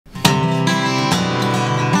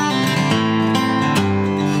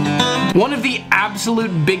One of the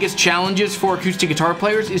absolute biggest challenges for acoustic guitar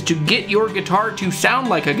players is to get your guitar to sound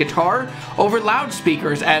like a guitar over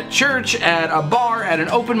loudspeakers at church, at a bar, at an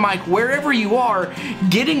open mic, wherever you are.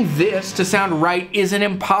 Getting this to sound right is an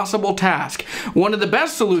impossible task. One of the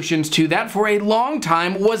best solutions to that for a long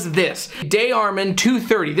time was this DeArmond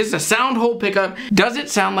 230. This is a Soundhole pickup. Does it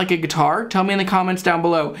sound like a guitar? Tell me in the comments down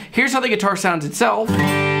below. Here's how the guitar sounds itself.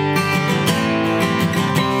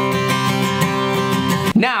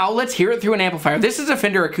 Now, let's hear it through an amplifier. This is a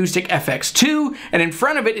Fender Acoustic FX2, and in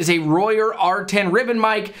front of it is a Royer R10 ribbon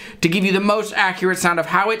mic to give you the most accurate sound of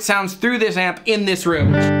how it sounds through this amp in this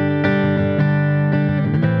room.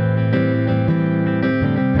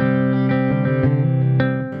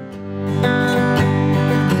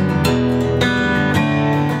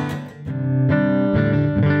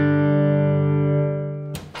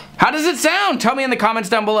 How does it sound? Tell me in the comments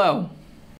down below.